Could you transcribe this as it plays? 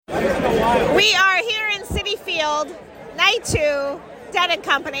We are here in Citi Field, night 2, Dead and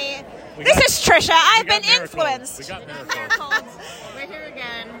Company. This is Trisha. I've been influenced. We got miracles. We're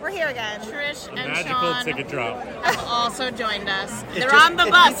here again. Trish and Magical Shawn ticket drop. have also joined us. They're on the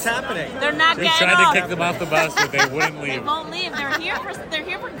bus. It's happening. They're not We getting tried off. to kick them off the bus, but they wouldn't They leave. won't leave. They're here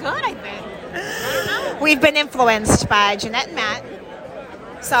for good, I think. I don't know. We've been influenced by Jeanette and Matt.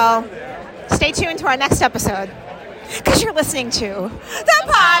 So stay tuned to our next episode because you're listening to the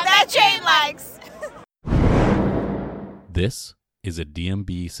pod that Jane likes. This is a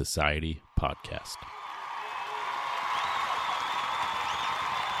DMB Society podcast.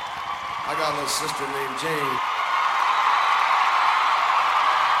 I got a little sister named Jane.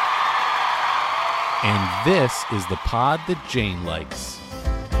 And this is the pod that Jane likes.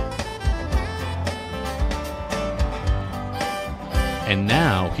 And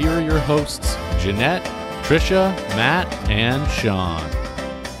now, here are your hosts, Jeanette, Trisha, Matt, and Shawn.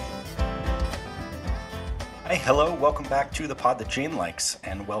 Hey, hello, welcome back to the pod that Jane likes,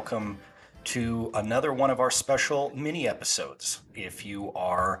 and welcome to another one of our special mini episodes. If you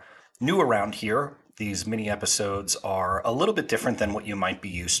are new around here, these mini episodes are a little bit different than what you might be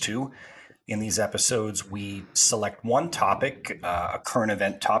used to. In these episodes, we select one topic, a current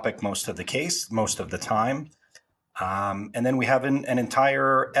event topic most of the time. And then we have an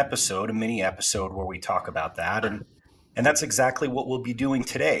entire episode, a mini episode where we talk about that. And that's exactly what we'll be doing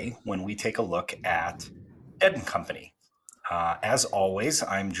today when we take a look at Dead and Company. As always,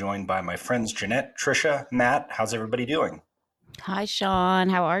 I'm joined by my friends Jeanette, Trisha, Matt. How's everybody doing? Hi, Shawn.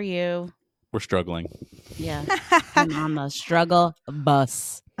 How are you? We're struggling. Yeah. I'm on the struggle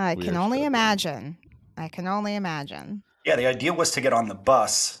bus. I can only imagine. Yeah, the idea was to get on the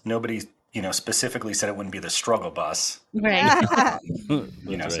bus. Nobody, specifically said it wouldn't be the struggle bus. Right. So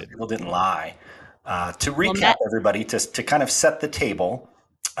right. people didn't lie. To recap, everybody, to kind of set the table,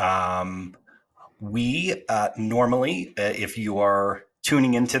 we normally, if you are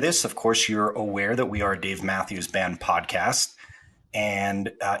tuning into this, of course, you're aware that we are a Dave Matthews Band podcast.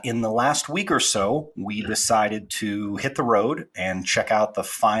 And in the last week or so, we decided to hit the road and check out the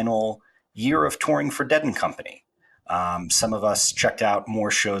final year of touring for Dead and Company. Some of us checked out more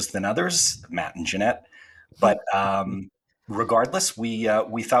shows than others, Matt and Jeanette. But regardless, we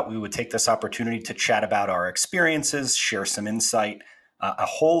thought we would take this opportunity to chat about our experiences, share some insight, a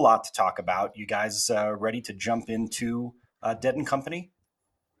whole lot to talk about. You guys ready to jump into Dead and Company?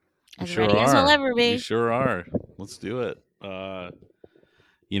 We As sure ready as are. we'll ever be. We sure are. Let's do it.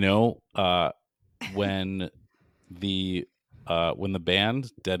 When the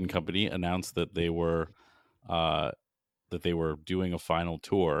band Dead and Company announced that they were doing a final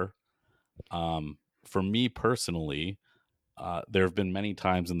tour, for me personally, there have been many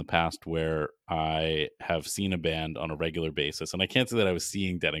times in the past where I have seen a band on a regular basis, and I can't say that I was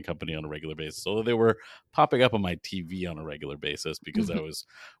seeing Dead and Company on a regular basis, although they were popping up on my TV on a regular basis because I was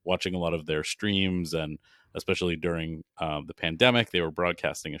watching a lot of their streams, and especially during the pandemic, they were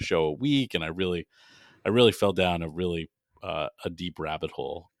broadcasting a show a week, and I really fell down a deep rabbit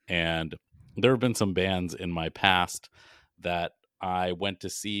hole. And there have been some bands in my past that I went to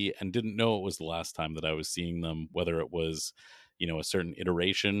see and didn't know it was the last time that I was seeing them, whether it was, a certain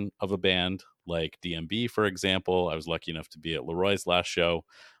iteration of a band like DMB, for example. I was lucky enough to be at Leroy's last show.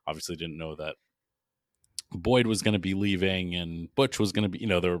 Obviously didn't know that Boyd was going to be leaving and Butch was going to be,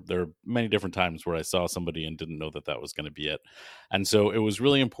 there are many different times where I saw somebody and didn't know that was going to be it. And so it was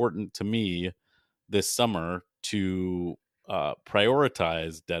really important to me this summer to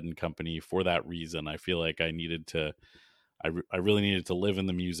prioritize Dead and Company for that reason. I feel like I really needed to live in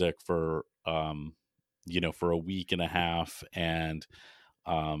the music for a week and a half and,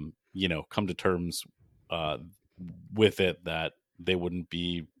 come to terms with it that they wouldn't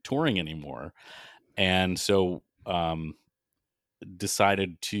be touring anymore. And so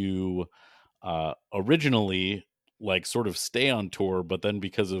decided to originally sort of stay on tour, but then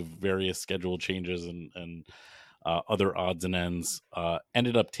because of various schedule changes and other odds and ends,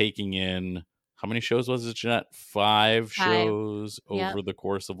 ended up taking in, how many shows was it, Jeanette? Five shows over the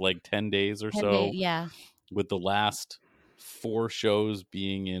course of 10 days or 10 so. days, yeah. With the last 4 shows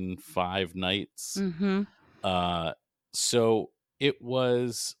being in 5 nights. Mm-hmm. So it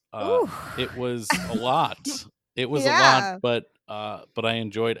was a lot. It was a lot, but I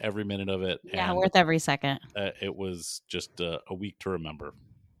enjoyed every minute of it. Yeah, and, worth every second. It was just a week to remember.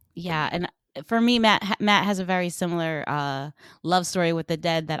 Yeah, and for me, Matt has a very similar love story with the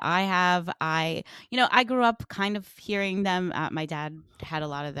Dead that I have. I grew up kind of hearing them. My dad had a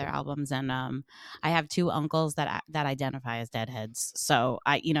lot of their albums, and I have 2 uncles that identify as Deadheads. So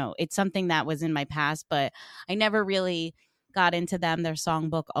it's something that was in my past, but I never really got into them. Their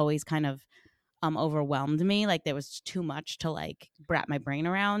songbook always kind of overwhelmed me. Like there was too much to like wrap my brain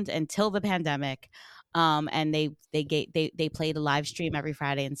around until the pandemic. And they played a live stream every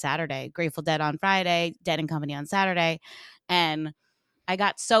Friday and Saturday. Grateful Dead on Friday, Dead and Company on Saturday, and I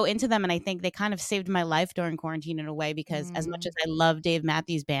got so into them, and I think they kind of saved my life during quarantine in a way, because as much as I love Dave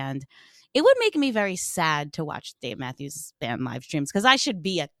Matthews Band, it would make me very sad to watch Dave Matthews Band live streams, because I should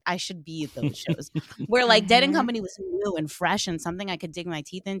be at those shows where like Dead and Company was new and fresh and something I could dig my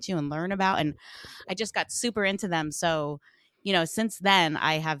teeth into and learn about, and I just got super into them. So, you know, since then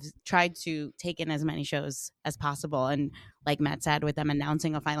I have tried to take in as many shows as possible, and like Matt said, with them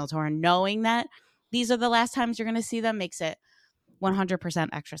announcing a final tour and knowing that these are the last times you're going to see them makes it 100%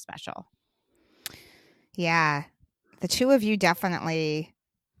 extra special. Yeah. The two of you definitely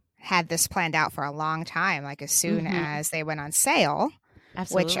had this planned out for a long time, like as soon as they went on sale.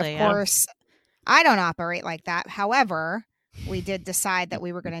 Absolutely, which of course I don't operate like that. However, we did decide that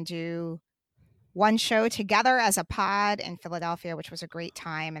we were going to do one show together as a pod in Philadelphia, which was a great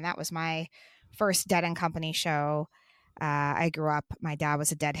time. And that was my first Dead and Company show. I grew up, my dad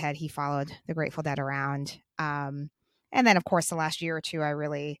was a Deadhead. He followed the Grateful Dead around. And then, of course, the last year or two, I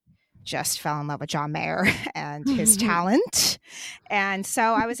really just fell in love with John Mayer and his talent. And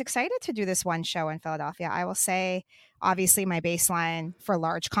so I was excited to do this one show in Philadelphia. I will say, obviously, my baseline for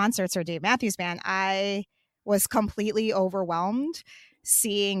large concerts or Dave Matthews Band, I was completely overwhelmed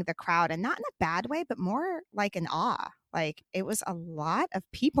seeing the crowd, and not in a bad way, but more like in awe. Like it was a lot of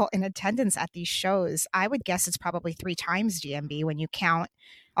people in attendance at these shows. I would guess it's probably 3 times GMB when you count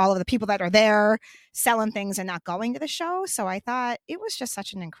all of the people that are there selling things and not going to the show. So I thought it was just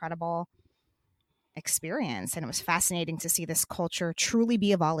such an incredible experience. And it was fascinating to see this culture truly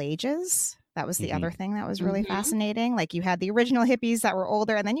be of all ages. That was the other thing that was really fascinating. Like you had the original hippies that were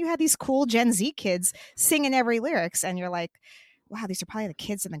older, and then you had these cool Gen Z kids singing every lyrics. And you're like, wow, these are probably the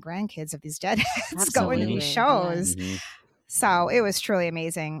kids and the grandkids of these Deadheads going to these shows. So it was truly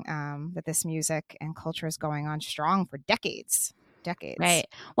amazing that this music and culture is going on strong for decades. Right.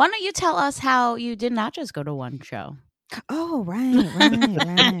 Why don't you tell us how you did not just go to one show? Oh, right.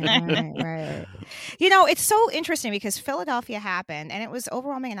 You know, it's so interesting because Philadelphia happened and it was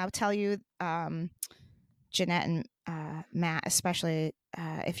overwhelming. And I'll tell you, Jeanette and Matt, especially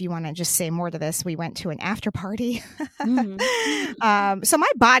if you want to just say more to this, we went to an after party. So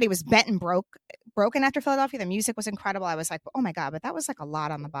my body was bent and broken after Philadelphia. The music was incredible. I was like, oh my God, but that was like a lot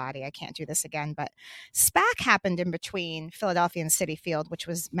on the body. I can't do this again. But SPAC happened in between Philadelphia and Citi Field, which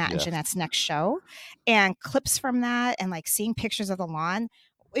was Matt and Jeanette's next show. And clips from that and like seeing pictures of the lawn,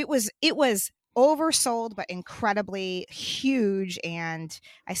 it was oversold, but incredibly huge. And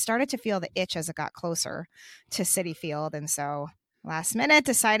I started to feel the itch as it got closer to Citi Field. And so last minute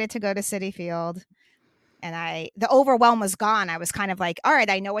decided to go to Citi Field. And the overwhelm was gone. I was kind of like, all right,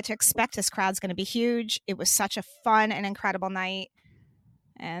 I know what to expect. This crowd's going to be huge. It was such a fun and incredible night.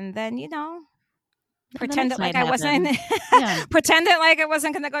 And then, you know, pretended like I wasn't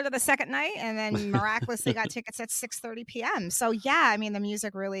going to go to the second night. And then miraculously got tickets at 6:30 p.m. So yeah, I mean, the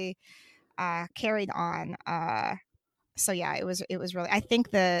music really carried on. So yeah, it was really, I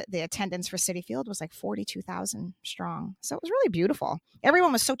think the attendance for Citi Field was like 42,000 strong. So it was really beautiful.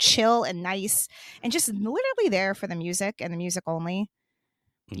 Everyone was so chill and nice and just literally there for the music and the music only.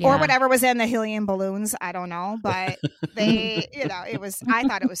 Or whatever was in the helium balloons. I don't know, but they, you know, I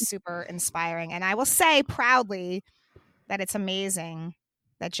thought it was super inspiring. And I will say proudly that it's amazing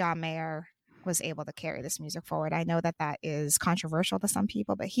that John Mayer was able to carry this music forward. I know that is controversial to some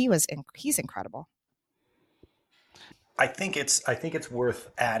people, but he's incredible. I think it's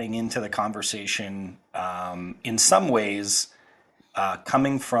worth adding into the conversation. In some ways,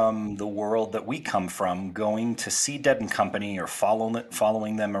 coming from the world that we come from, going to see Dead and Company or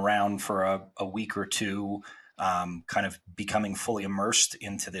following them around for a week or two, kind of becoming fully immersed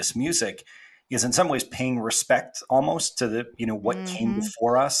into this music, is in some ways paying respect almost to the what came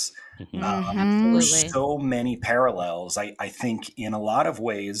before us. There's so many parallels. I think in a lot of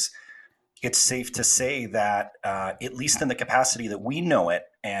ways, it's safe to say that at least in the capacity that we know it,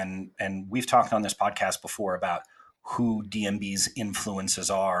 and we've talked on this podcast before about who DMB's influences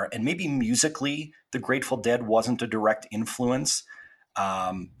are, and maybe musically, the Grateful Dead wasn't a direct influence,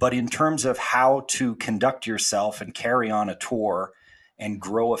 but in terms of how to conduct yourself and carry on a tour and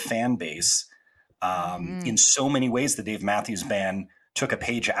grow a fan base, in so many ways, the Dave Matthews Band took a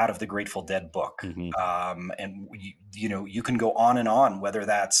page out of the Grateful Dead book. And you can go on and on, whether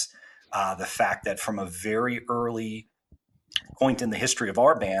that's the fact that from a very early point in the history of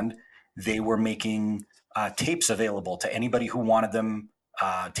our band, they were making tapes available to anybody who wanted them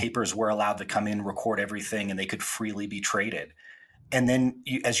Tapers were allowed to come in, record everything, and they could freely be traded. And then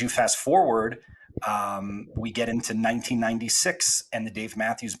as you fast forward, we get into 1996, and the Dave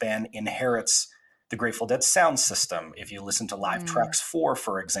Matthews Band inherits the Grateful Dead sound system. If you listen to Live Tracks 4,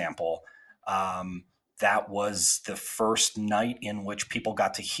 for example, that was the first night in which people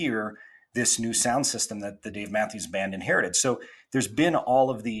got to hear this new sound system that the Dave Matthews Band inherited. So there's been all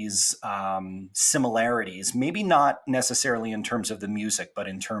of these similarities, maybe not necessarily in terms of the music, but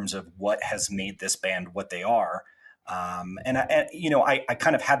in terms of what has made this band what they are. I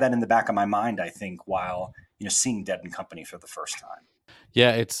kind of had that in the back of my mind, I think, while, seeing Dead and Company for the first time.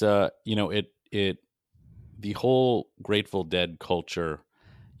 Yeah, it's the whole Grateful Dead culture,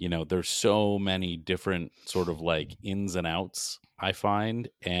 there's so many different sort of like ins and outs, I find,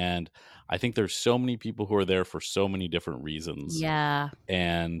 and I think there's so many people who are there for so many different reasons. Yeah.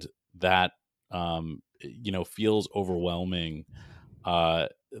 And that feels overwhelming.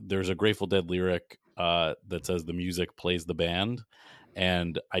 There's a Grateful Dead lyric that says the music plays the band,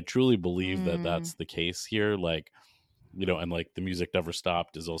 and I truly believe that that's the case here. Like, and like the music never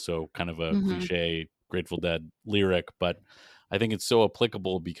stopped is also kind of a cliche Grateful Dead lyric, but I think it's so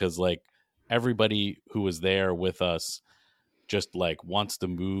applicable because like everybody who was there with us just like wants to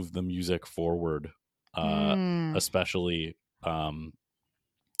move the music forward, especially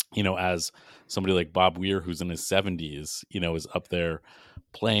as somebody like Bob Weir, who's in his 70s, is up there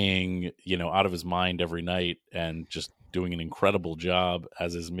playing, out of his mind every night and just doing an incredible job,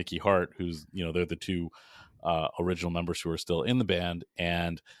 as is Mickey Hart, who's, they're the two original members who are still in the band,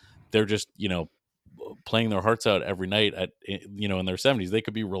 and they're just, playing their hearts out every night at, in their 70s. They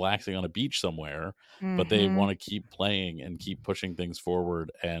could be relaxing on a beach somewhere, but they want to keep playing and keep pushing things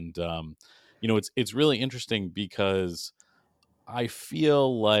forward. And, it's really interesting because I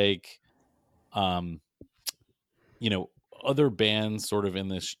feel like, other bands sort of in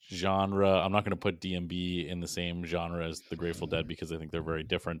this genre, I'm not going to put DMB in the same genre as the Grateful Dead because I think they're very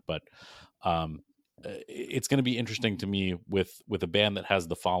different, but it's going to be interesting to me with a band that has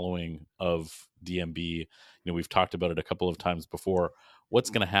the following of DMB. We've talked about it a couple of times before. What's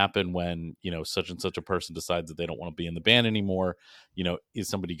going to happen when, such and such a person decides that they don't want to be in the band anymore? Is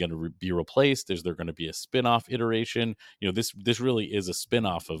somebody going to be replaced? Is there going to be a spin-off iteration? This really is a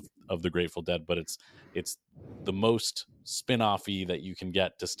spin-off of the Grateful Dead, but it's the most spin-off-y that you can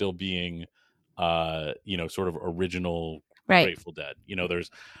get to still being, sort of original Grateful Dead. There's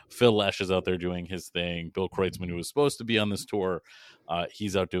Phil Lesh is out there doing his thing. Bill Kreutzmann, who was supposed to be on this tour,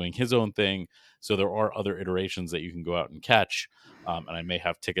 he's out doing his own thing. So there are other iterations that you can go out and catch. And I may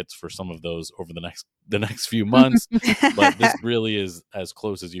have tickets for some of those over the next few months. But this really is as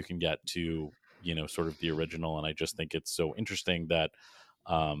close as you can get to, sort of the original. And I just think it's so interesting that,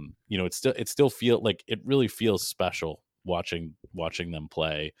 it still feel like it really feels special watching them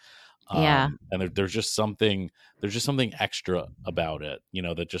play. And there's just something extra about it,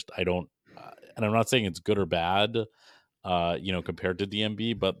 that just, I don't, and I'm not saying it's good or bad, compared to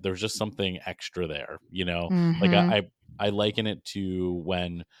DMB, but there's just something extra there, like I liken it to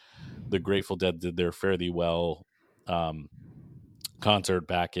when the Grateful Dead did their Fare Thee Well concert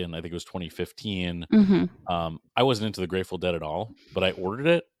back in, I think it was 2015. I wasn't into the Grateful Dead at all, but I ordered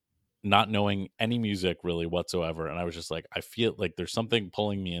it not knowing any music really whatsoever. And I was just like, I feel like there's something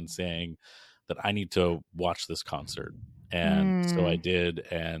pulling me and saying that I need to watch this concert. And so I did,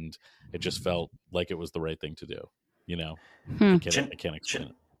 and it just felt like it was the right thing to do. I can't explain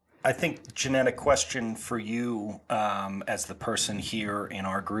it. I think, Jeanette, a question for you as the person here in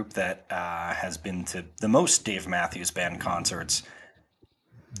our group that has been to the most Dave Matthews Band concerts.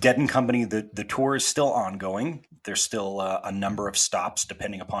 Dead and Company, the tour is still ongoing. There's still a number of stops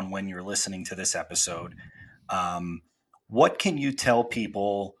depending upon when you're listening to this episode. What can you tell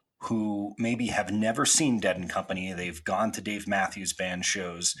people who maybe have never seen Dead and Company? They've gone to Dave Matthews Band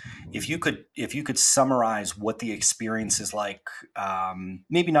shows. If you could summarize what the experience is like,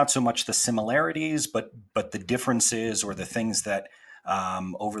 maybe not so much the similarities, but the differences or the things that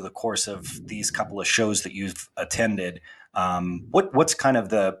over the course of these couple of shows that you've attended, what's kind of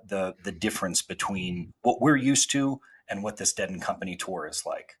the difference between what we're used to and what this Dead and Company tour is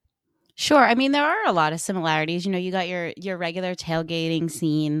like? Sure. I mean, there are a lot of similarities. You got your regular tailgating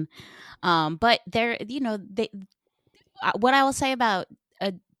scene, but there, what I will say about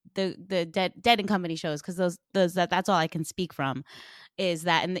the Dead and Company shows, because that's all I can speak from, is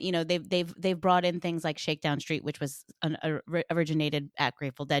that, and they've brought in things like Shakedown Street, which was originated at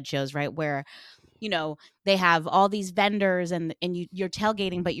Grateful Dead shows, right, where they have all these vendors and you're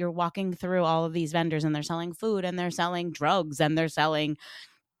tailgating, but you're walking through all of these vendors, and they're selling food, and they're selling drugs, and they're selling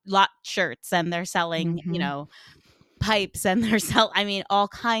lot shirts, and they're selling pipes and their all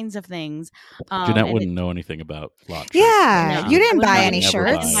kinds of things. Jeanette and wouldn't know anything about lot shirts. Yeah, No, you I didn't would buy never- any I Never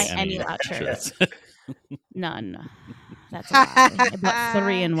shirts. didn't buy buy any lot shirts. shirts. None. That's a lie. I bought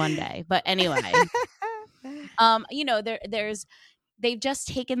 3 in one day. But anyway, there's they've just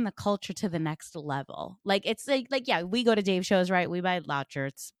taken the culture to the next level. Like it's like yeah, we go to Dave shows, right? We buy lot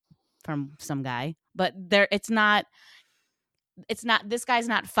shirts from some guy, but it's not this guy's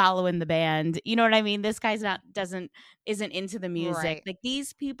not following the band. You know what I mean? This guy's isn't into the music. Right. Like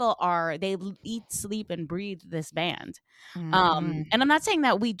these people they eat, sleep, and breathe this band. Mhm. And I'm not saying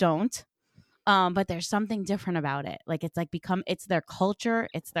that we don't. But there's something different about it. Like it's it's their culture,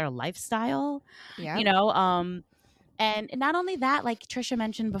 it's their lifestyle, Yep. you know. And not only that, like Trisha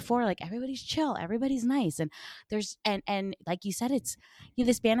mentioned before, like everybody's chill, everybody's nice, and there's and like you said, it's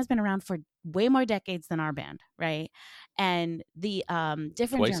this band has been around for way more decades than our band, right? And the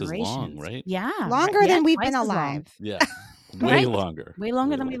different Twice as generations, long, right? Yeah, Longer right, than we've twice been as long. alive. Yeah, way Right? longer. Way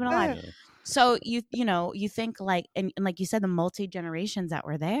longer than we've been alive. Yeah. So you think like and like you said, the multi generations that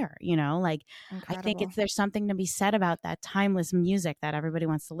were there, like I think Incredible. there's something to be said about that timeless music that everybody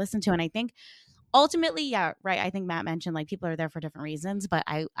wants to listen to. And I think ultimately, yeah, right. I think Matt mentioned like people are there for different reasons, but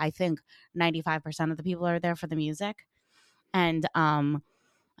I think 95% of the people are there for the music. And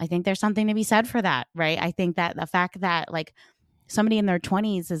I think there's something to be said for that, right? I think that the fact that like somebody in their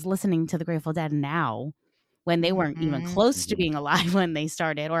 20s is listening to the Grateful Dead now, when they weren't even Mhm. close to being alive when they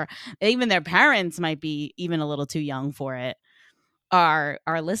started, or even their parents might be even a little too young for it, are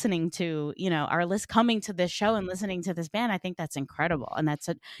listening to, coming to this show and listening to this band. I think that's incredible. And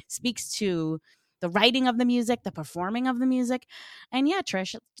speaks to the writing of the music, the performing of the music. And yeah,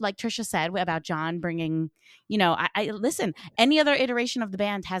 Trish, like Trisha said about John bringing, I listen, any other iteration of the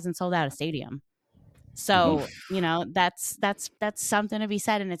band hasn't sold out a stadium. So, that's something to be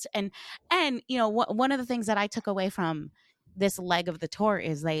said. And it's, and one of the things that I took away from this leg of the tour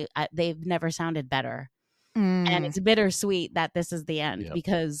is they've never sounded better. And Mm. it's bittersweet that this is the end Yep.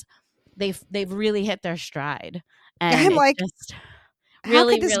 because they've really hit their stride. I'm And like, just how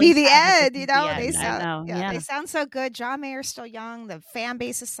really, could this really be the sad that end? this You is the know, end. they I sound, know, they sound so good. John Mayer's still young. The fan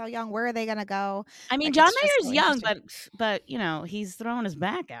base is so young. Where are they going to go? I mean, Like, John it's just Mayer's so young, interesting. but he's throwing his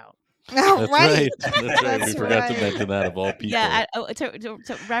back out. Oh, That's right. right. That's right. That's We forgot to right. mention that of all people. Yeah,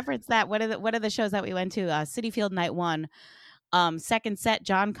 to reference that, one of the shows that we went to, City Field Night 1, second set,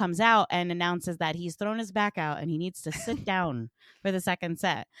 John comes out and announces that he's thrown his back out and he needs to sit down for the second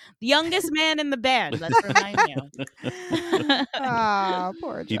set. The youngest man in the band, let's remind you. Oh,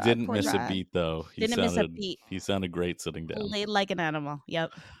 poor John. He didn't poor miss John. a beat though. Didn't miss a beat. He sounded great sitting down. Laid like an animal.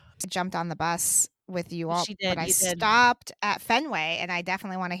 Yep. I jumped on the bus with you all, She did, but I you did. stopped at Fenway, and I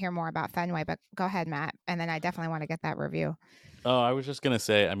definitely want to hear more about Fenway. But go ahead, Matt, and then I definitely want to get that review. Oh, I was just gonna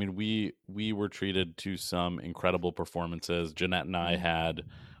say. I mean, we were treated to some incredible performances. Jeanette and I had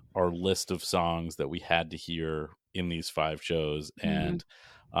our list of songs that we had to hear in these 5 shows, and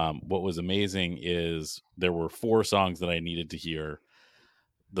what was amazing is there were 4 songs that I needed to hear.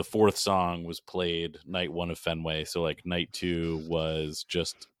 The 4th song was played night 1 of Fenway, so like night 2 was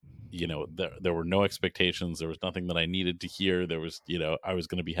just, there were no expectations. There was nothing that I needed to hear. There was, I was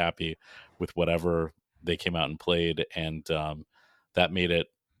going to be happy with whatever they came out and played, and that made it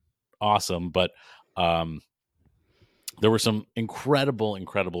awesome. But there were some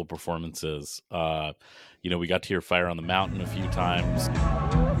incredible performances. We got to hear Fire on the Mountain a few times.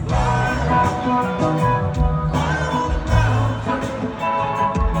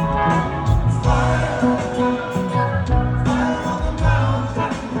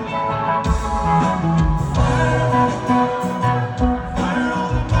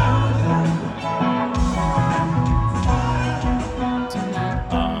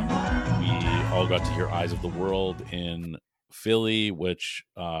 Got to hear Eyes of the World in Philly, which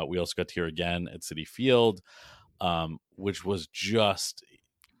we also got to hear again at Citi Field, which was just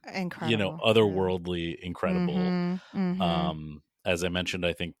Incredible. otherworldly incredible. Mm-hmm. As I mentioned,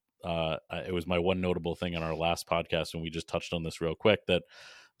 I think it was my one notable thing on our last podcast, and we just touched on this real quick, that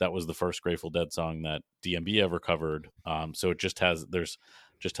was the first Grateful Dead song that DMB ever covered. So it just has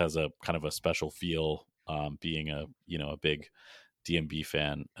a kind of a special feel, being a big DMB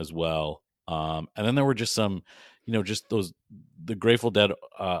fan as well. And then there were just some, the Grateful Dead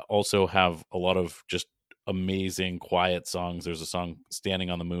also have a lot of just amazing quiet songs. There's a song Standing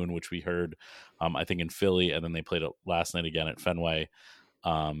on the Moon, which we heard, I think in Philly, and then they played it last night again at Fenway.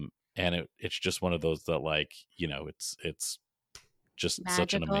 And it's just one of those that it's just magical.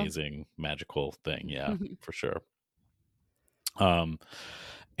 Such an amazing, magical thing. Yeah, for sure. So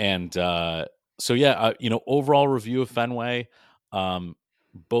yeah, overall review of Fenway,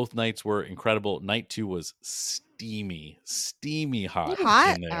 both nights were incredible. Night 2 was steamy hot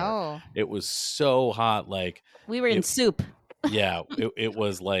Hot? in there. Oh. It was so hot, like We were in soup. yeah, it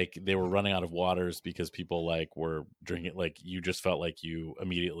was like they were running out of waters because people like were drinking. Like you just felt like you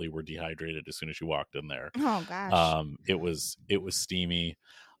immediately were dehydrated as soon as you walked in there. Oh gosh. It was steamy,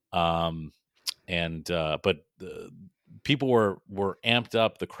 and but the people were amped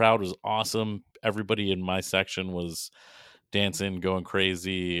up. The crowd was awesome. Everybody in my section was dancing, going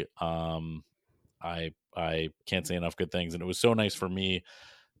crazy. I can't say enough good things, and it was so nice for me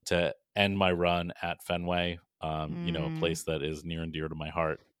to end my run at Fenway. You know, a place that is near and dear to my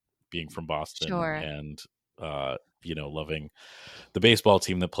heart, being from Boston, Sure. and you know, loving the baseball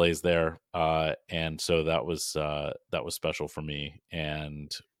team that plays there. And so that was special for me.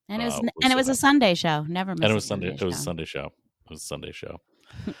 And it was a Sunday show. Never missed. And it was Sunday. It was a Sunday show. It was a Sunday show.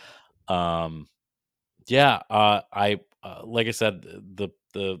 Yeah. I like I said,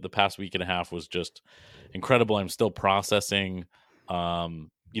 the past week and a half was just incredible. I'm still processing.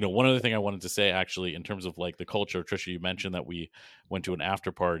 You know, one other thing I wanted to say, actually, in terms of like the culture, Trisha, you mentioned that we went to an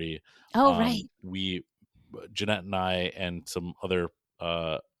after party. Oh, right. Jeanette and I and some other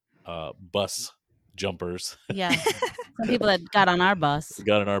bus jumpers. Yeah. Some people that got on our bus.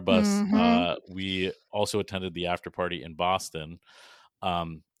 We also attended the after party in Boston.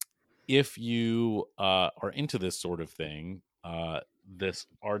 If you are into this sort of thing, this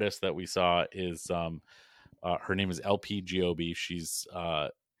artist that we saw is her name is LP Giobbi. She's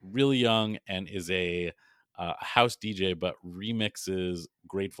really young and is a house DJ, but remixes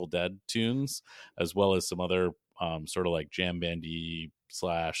Grateful Dead tunes as well as some other sort of like jam bandy /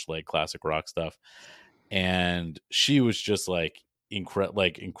 like classic rock stuff. And she was just like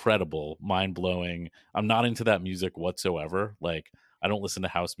incredible, mind blowing. I'm not into that music whatsoever. Like I don't listen to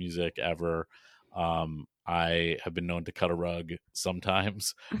house music ever. I have been known to cut a rug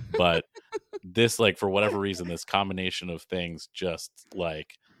sometimes, but this, like, for whatever reason, this combination of things just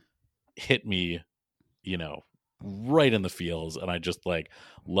like hit me, you know, right in the feels. And I just like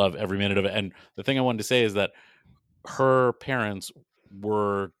love every minute of it. And the thing I wanted to say is that her parents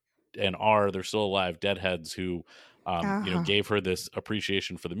were and are, they're still alive, deadheads who, you know, gave her this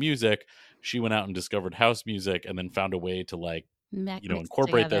appreciation for the music. She went out and discovered house music and then found a way to like, you know,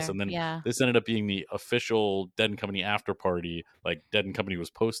 incorporate this. And then this ended up being the official Dead and Company after party. Like Dead and Company was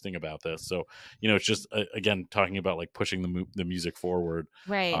posting about this. So, you know, it's just, again, talking about like pushing the music forward.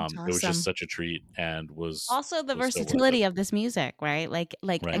 Right. It was just such a treat, and was also the versatility of this music, right? Like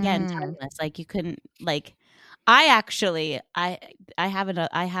right. Again, timeless. Like you couldn't like, I have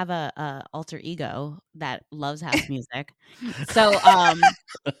a alter ego that loves house music. So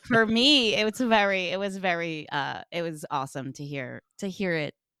for me it was awesome to hear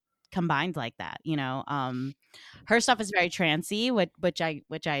it combined like that, you know. Her stuff is very trancey,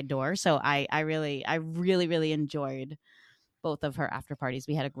 which I adore. So I really enjoyed both of her after parties.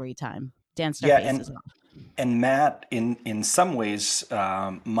 We had a great time. Danced our faces off. And Matt, in some ways,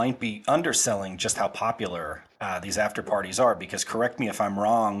 might be underselling just how popular these after parties are, because correct me if I'm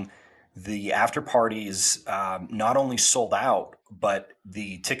wrong, the after parties not only sold out, but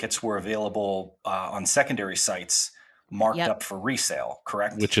the tickets were available on secondary sites marked up for resale,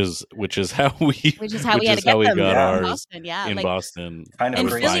 correct? Which is how we had to get them got ours Boston, in like, Boston. Kind of in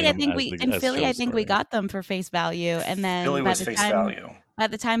Philly, I think we got them for face value, and then Philly was face value. By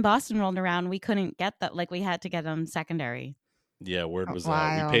the time Boston rolled around, we couldn't get that. Like we had to get them secondary. Yeah, word was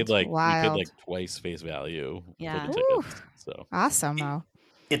out. We paid like twice face value for the tickets. So awesome, though.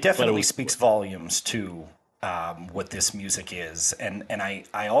 It definitely speaks volumes to what this music is, and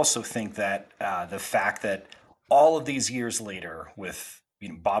I also think that the fact that all of these years later, with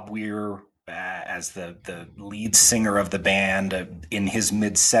Bob Weir as the lead singer of the band in his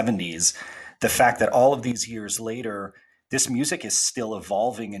mid-70s, the fact that all of these years later, this music is still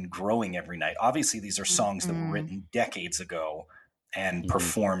evolving and growing every night. Obviously, these are songs that were written decades ago and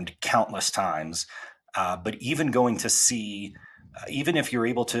performed countless times. But even going to see, even if you're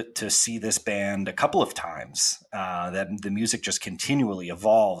able to see this band a couple of times, that the music just continually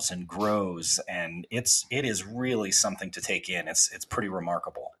evolves and grows, and it is really something to take in. It's pretty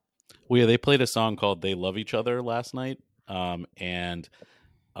remarkable. Well, yeah, they played a song called "They Love Each Other" last night, and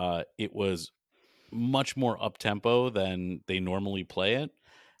it was much more up tempo than they normally play it.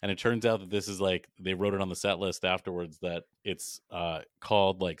 And it turns out that this is like, they wrote it on the set list afterwards, that it's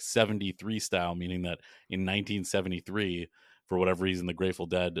called like 73 style, meaning that in 1973, for whatever reason, the Grateful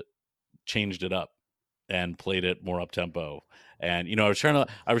Dead changed it up and played it more up tempo. And, you know,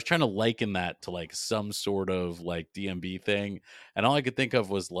 I was trying to liken that to like some sort of like DMB thing. And all I could think of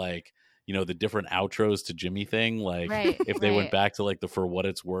was like, the different outros to Jimmy thing. Like Right, if they went right. back to like the For What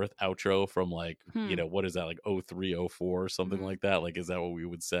It's Worth outro from like, what is that, like 03, 04 or something like that? Like, is that what we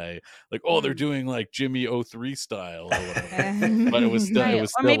would say? Like, oh, they're doing like Jimmy 03 style or whatever. But it was still, Right. it was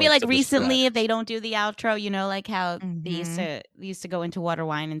Or still maybe like such a recently stretch. if they don't do the outro, like how Mhm. they used to go into Water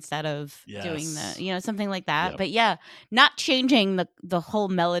Wine instead of doing Yes. the something like that. Yep. But yeah, not changing the whole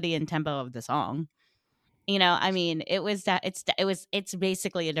melody and tempo of the song. I mean, it was that it's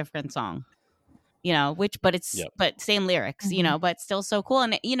basically a different song. But it's Yep. but same lyrics, Mhm. but still so cool.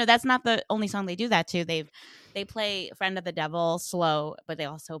 And that's not the only song they do that to. They play Friend of the Devil slow, but they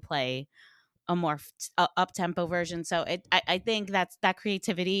also play a more up tempo version. So I think that's that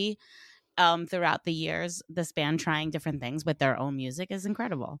creativity throughout the years, this band trying different things with their own music is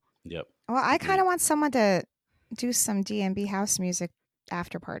incredible. Yep. Well, I Agreed. kind of want someone to do some D&B house music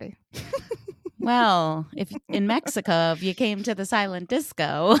after party. Well, if in Mexico, if you came to the silent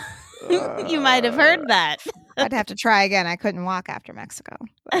disco, you might have heard that. I'd have to try again. I couldn't walk after Mexico.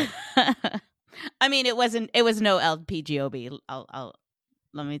 But I mean, it was no LPGOB. I'll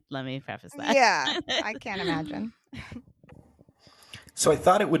let me preface that. yeah, I can't imagine. So I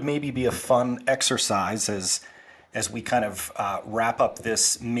thought it would maybe be a fun exercise as we kind of wrap up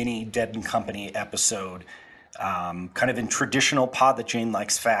this mini Dead and Company episode, kind of in traditional Pod That Jane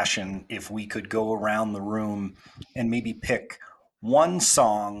Likes fashion, if we could go around the room and maybe pick one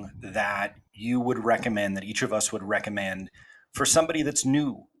song that you would recommend, that each of us would recommend for somebody that's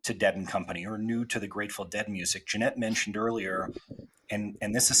new to Dead and Company or new to the Grateful Dead music. Jeanette mentioned earlier, and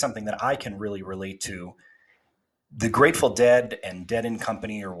this is something that I can really relate to, the Grateful Dead and Dead and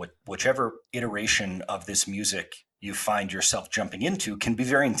Company, or whichever iteration of this music you find yourself jumping into, can be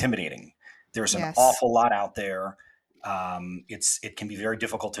very intimidating. There's an Yes. awful lot out there. It can be very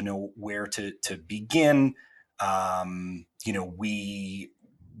difficult to know where to begin.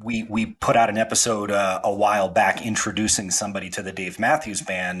 We put out an episode a while back introducing somebody to the Dave Matthews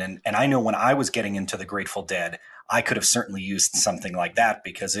Band, and I know when I was getting into the Grateful Dead, I could have certainly used something like that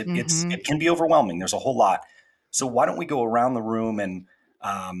because it can be overwhelming. There's a whole lot. So why don't we go around the room, and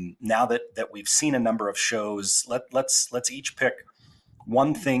now that we've seen a number of shows, let's each pick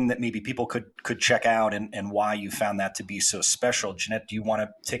one thing that maybe people could check out and why you found that to be so special. Jeanette, do you want to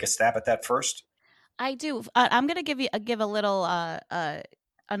take a stab at that first? I do. I'm gonna give a little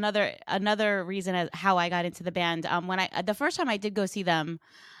another reason as how I got into the band. When the first time I did go see them,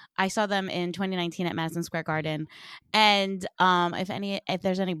 I saw them in 2019 at Madison Square Garden, and if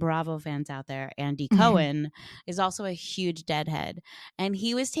there's any Bravo fans out there, Andy Cohen is also a huge Deadhead, and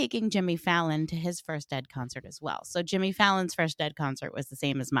he was taking Jimmy Fallon to his first Dead concert as well. So Jimmy Fallon's first Dead concert was the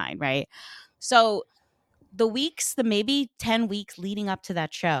same as mine, right? So the maybe 10 weeks leading up to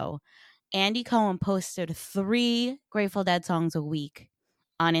that show, Andy Cohen posted 3 Grateful Dead songs a week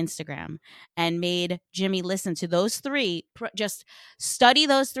on Instagram and made Jimmy listen to those 3, just study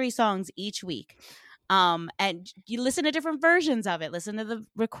those 3 songs each week. And you listen to different versions of it, listen to the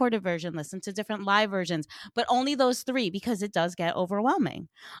recorded version, listen to different live versions, but only those 3 because it does get overwhelming.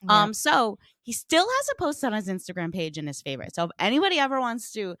 Yeah. So he still has a post on his Instagram page in his favorite. So if anybody ever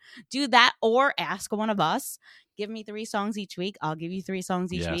wants to do that or ask one of us, give me 3 songs each week, I'll give you 3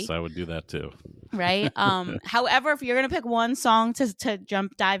 songs each week. Yes, I would do that too. Right. However, if you're going to pick one song to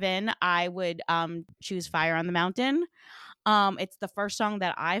dive in, I would choose Fire on the Mountain. It's the first song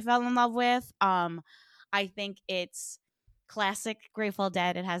that I fell in love with. I think it's classic Grateful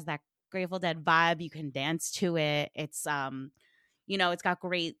Dead. It has that Grateful Dead vibe. You can dance to it. It's it's got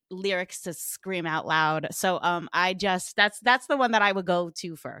great lyrics to scream out loud. So that's the one that I would go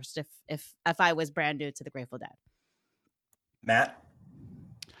to first if I was brand new to the Grateful Dead. Matt?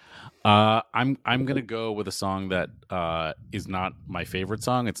 I'm gonna go with a song that is not my favorite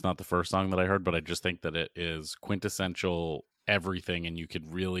song. It's not the first song that I heard, but I just think that it is quintessential everything, and you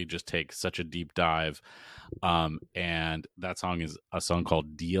could really just take such a deep dive. And that song is a song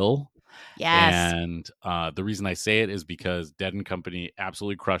called Deal. Yes. And the reason I say it is because Dead and Company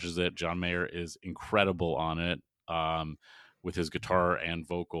absolutely crushes it. John Mayer is incredible on it, with his guitar and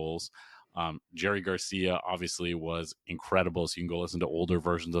vocals. Jerry Garcia obviously was incredible, so you can go listen to older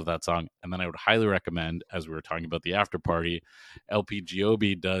versions of that song. And then I would highly recommend, as we were talking about the after party,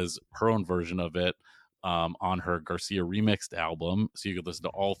 LPGOB does her own version of it on her Garcia remixed album, so you could listen to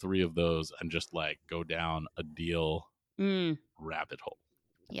all 3 of those and just like go down a Deal rabbit hole.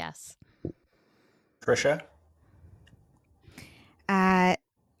 Yes. Trisha?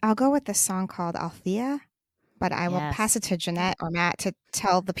 I'll go with the song called Althea, but I will pass it to Jeanette or Matt to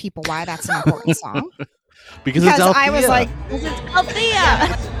tell the people why that's an important song. Because it's Althea. I was like, it's Althea.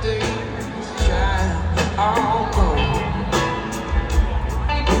 Yeah.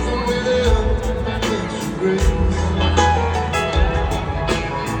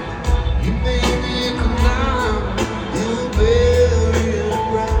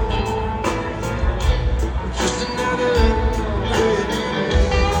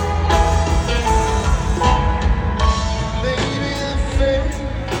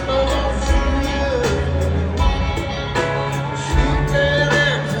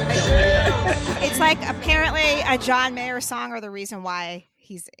 a John Mayer song or the reason why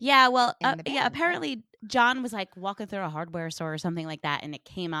he's Yeah, well, in the band, right? apparently John was like walking through a hardware store or something like that, and it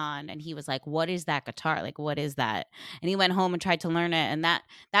came on, and he was like, "What is that guitar? Like, what is that?" And he went home and tried to learn it, and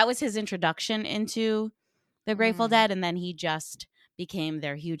that was his introduction into the Grateful Dead, and then he just became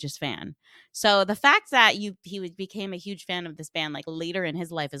their hugest fan. So the fact that became a huge fan of this band like later in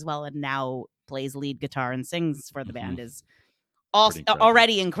his life as well, and now plays lead guitar and sings for the band is also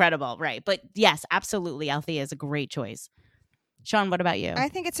already incredible, right? But yes, absolutely, Althea is a great choice. Shawn, what about you? I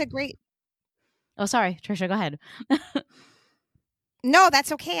think it's a great. Oh, sorry, Trisha, go ahead. No,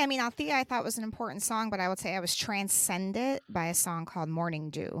 that's okay. I mean, Althea I thought was an important song, but I would say I was transcended by a song called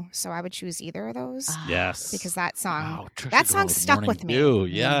Morning Dew. So I would choose either of those. Yes. Because that song, Wow, Trisha that song girl, stuck Morning with me. Dew,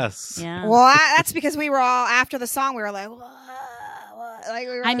 yes. Yeah. Well, that's because we were all, after the song, we were like, what? Like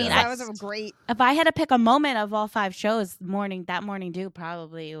we were, I mean, that was a great. If I had to pick a moment of all 5 shows, Morning Dew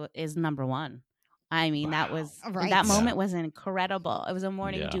probably is number 1. I mean, that moment was incredible. It was a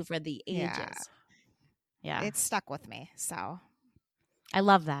Morning Dew for the ages. Yeah. It stuck with me. So I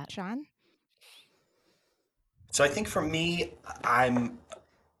love that. Shawn? So I think for me,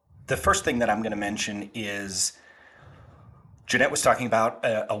 the first thing that I'm going to mention is Jeanette was talking about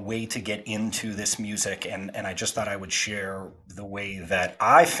a way to get into this music, and I just thought I would share the way that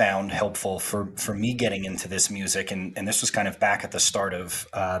I found helpful for me getting into this music, and this was kind of back at the start of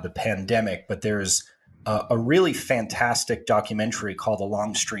the pandemic, but there's a really fantastic documentary called A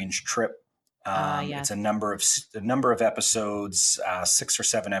Long Strange Trip. Yes. It's a number of episodes, 6 or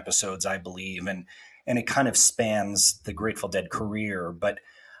 7 episodes, I believe, and it kind of spans the Grateful Dead career, but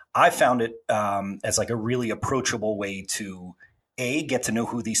I found it as like a really approachable way to A, get to know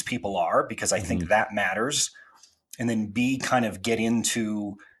who these people are, because I think that matters, and then B, kind of get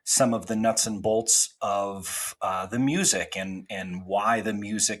into some of the nuts and bolts of the music and why the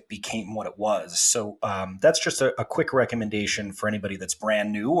music became what it was. So that's just a quick recommendation for anybody that's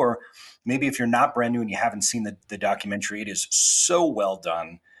brand new, or maybe if you're not brand new and you haven't seen the documentary. It is so well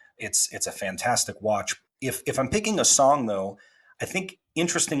done. It's a fantastic watch. If I'm picking a song, though, I think,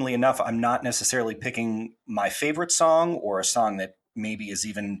 interestingly enough, I'm not necessarily picking my favorite song or a song that maybe is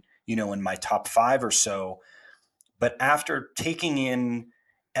even, in my top 5 or so. But after taking in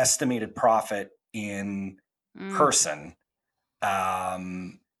Estimated Profit in person,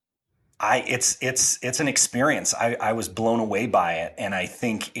 it's an experience. I was blown away by it. And I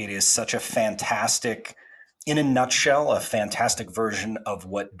think it is such a fantastic, in a nutshell, a fantastic version of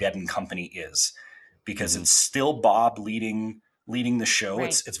what Dead and Company is, because it's still Bob leading the show.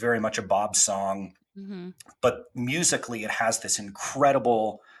 Right. It's very much a Bob song, but musically it has this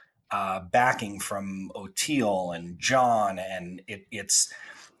incredible backing from Oteil and John, and it's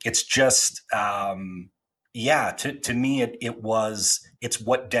just to me it's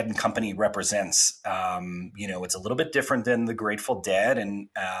what Dead and Company represents. It's a little bit different than the Grateful Dead, and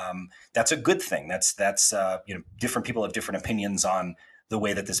that's a good thing. That's different people have different opinions on the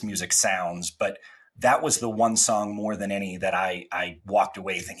way that this music sounds, but that was the one song more than any that I walked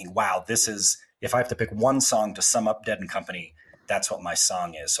away thinking, wow, this is, if I have to pick one song to sum up Dead and Company, that's what my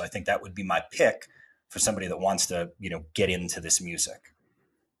song is. So I think that would be my pick for somebody that wants to, get into this music.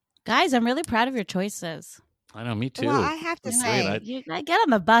 Guys, I'm really proud of your choices. I know, me too. Well, I have to say, I get on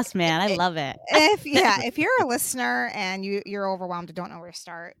the bus, man. I love it. If you're a listener and you're overwhelmed and don't know where to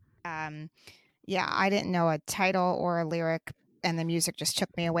start, I didn't know a title or a lyric, and the music just took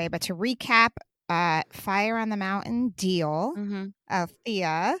me away. But to recap, Fire on the Mountain, Deal,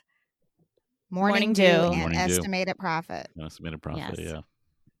 Althea, Morning Dew, and Estimated Profit. Estimated Profit, Yes. Yeah.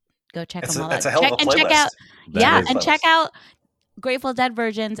 Go check them all That's out. a hell of a playlist. Check out Grateful Dead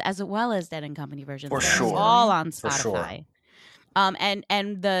versions as well as Dead and Company versions. For They're sure. all on For Spotify. sure.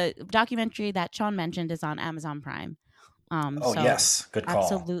 And the documentary that Shawn mentioned is on Amazon Prime. Yes, good call.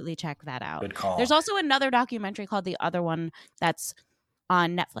 Absolutely check that out. Good call. There's also another documentary called The Other One that's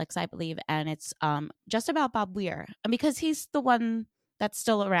on Netflix, I believe, and it's just about Bob Weir, and because he's the one that's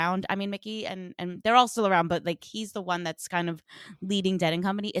still around. I mean, Mickey and they're all still around, but like he's the one that's kind of leading Dead and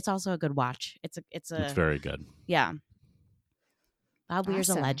Company. It's also a good watch. It's very good. Yeah. Bob Weir's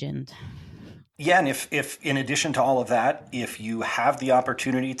a Awesome. legend. Yeah, and if in addition to all of that, if you have the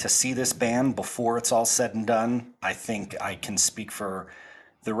opportunity to see this band before it's all said and done, I think I can speak for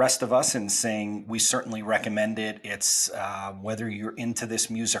the rest of us in saying we certainly recommend it. It's whether you're into this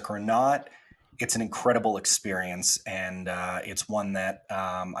music or not, it's an incredible experience, and it's one that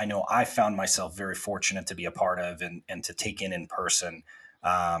I know I found myself very fortunate to be a part of and to take in person.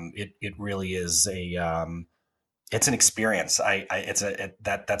 It really is It's an experience.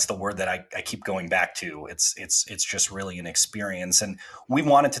 That's the word that I keep going back to. It's just really an experience. And we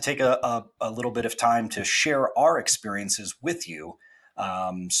wanted to take a little bit of time to share our experiences with you.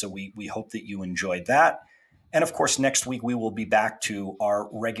 So we hope that you enjoyed that. And of course, next week we will be back to our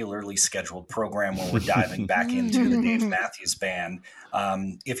regularly scheduled program where we're diving back into the Dave Matthews Band.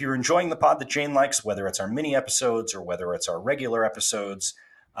 If you're enjoying the pod that Jane likes, whether it's our mini episodes or whether it's our regular episodes,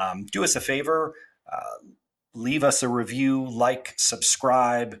 do us a favor. Leave us a review, like,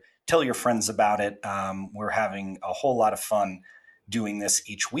 subscribe, tell your friends about it. We're having a whole lot of fun doing this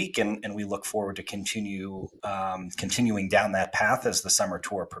each week, and we look forward to continuing down that path as the summer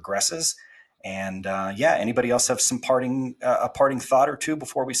tour progresses. And anybody else have some a parting thought or two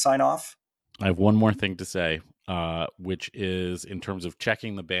before we sign off? I have one more thing to say, which is in terms of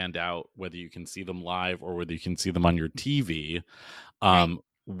checking the band out, whether you can see them live or whether you can see them on your TV.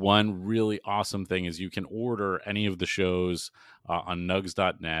 One really awesome thing is you can order any of the shows on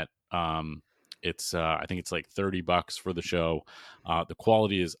nugs.net. It's I think it's like $30 for the show. The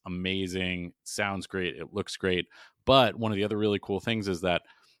quality is amazing, sounds great, it looks great. But one of the other really cool things is that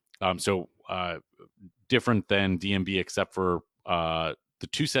different than DMB, except for the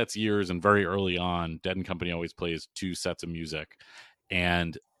 2 sets years, and very early on, Dead and Company always plays 2 sets of music.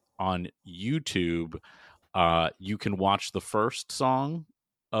 And on YouTube, you can watch the first song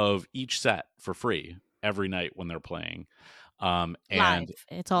of each set for free every night when they're playing. And live.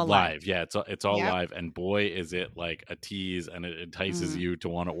 It's all live. Yeah, it's all live. And boy, is it like a tease, and it entices you to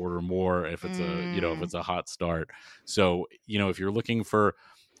want to order more if it's if it's a hot start. So, if you're looking for,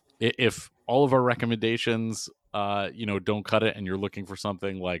 if all of our recommendations, don't cut it, and you're looking for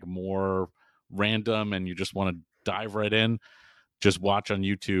something like more random and you just want to dive right in, just watch on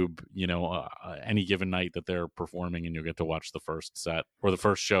YouTube, any given night that they're performing, and you'll get to watch the first set or the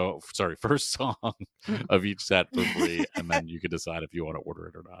first song of each set for free. And then you can decide if you want to order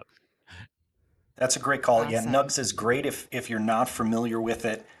it or not. That's a great call. Awesome. Yeah, Nugs is great if you're not familiar with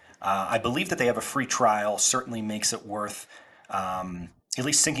it. I believe that they have a free trial, certainly makes it worth at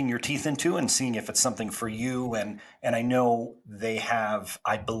least sinking your teeth into and seeing if it's something for you. And I know they have,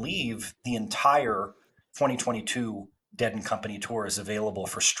 I believe, the entire 2022 Dead and Company tour is available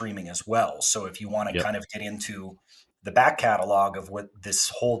for streaming as well. So if you want to kind of get into the back catalog of what this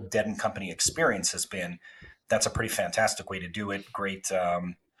whole Dead and Company experience has been, that's a pretty fantastic way to do it. Great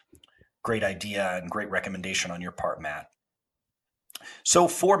idea and great recommendation on your part, Matt. So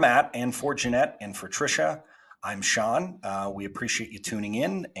for Matt and for Jeanette and for Trisha, I'm Shawn. We appreciate you tuning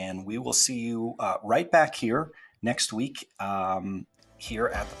in, and we will see you right back here next week here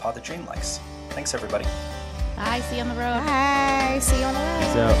at the Pod That Jane Likes. Thanks, everybody. Bye. See you on the road. Bye. See you on the road.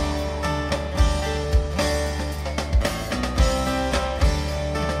 Peace out.